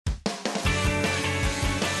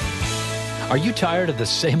Are you tired of the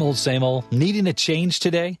same old, needing a change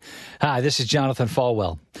today? Hi, this is Jonathan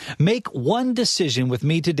Falwell. Make one decision with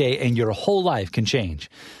me today and your whole life can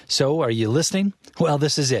change. So, are you listening? Well,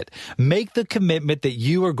 this is it. Make the commitment that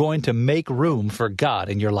you are going to make room for God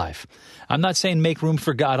in your life. I'm not saying make room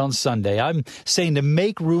for God on Sunday. I'm saying to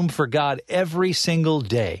make room for God every single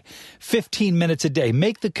day. 15 minutes a day.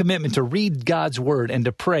 Make the commitment to read God's Word and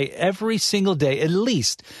to pray every single day, at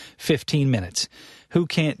least 15 minutes. Who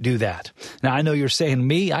can't do that? Now, I know you're saying,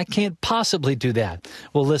 me, I can't possibly do that.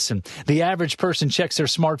 Well, listen, the average person checks their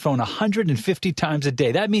smartphone 150 times a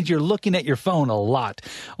day. That means you're looking at your phone a lot.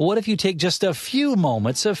 What if you take just a few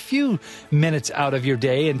moments, a few minutes out of your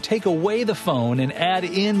day and take away the phone and add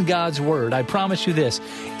in God's Word? I promise you this,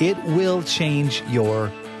 it will change your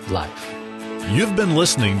life. You've been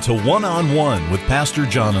listening to One-on-One with Pastor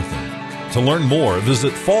Jonathan. To learn more,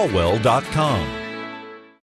 visit falwell.com.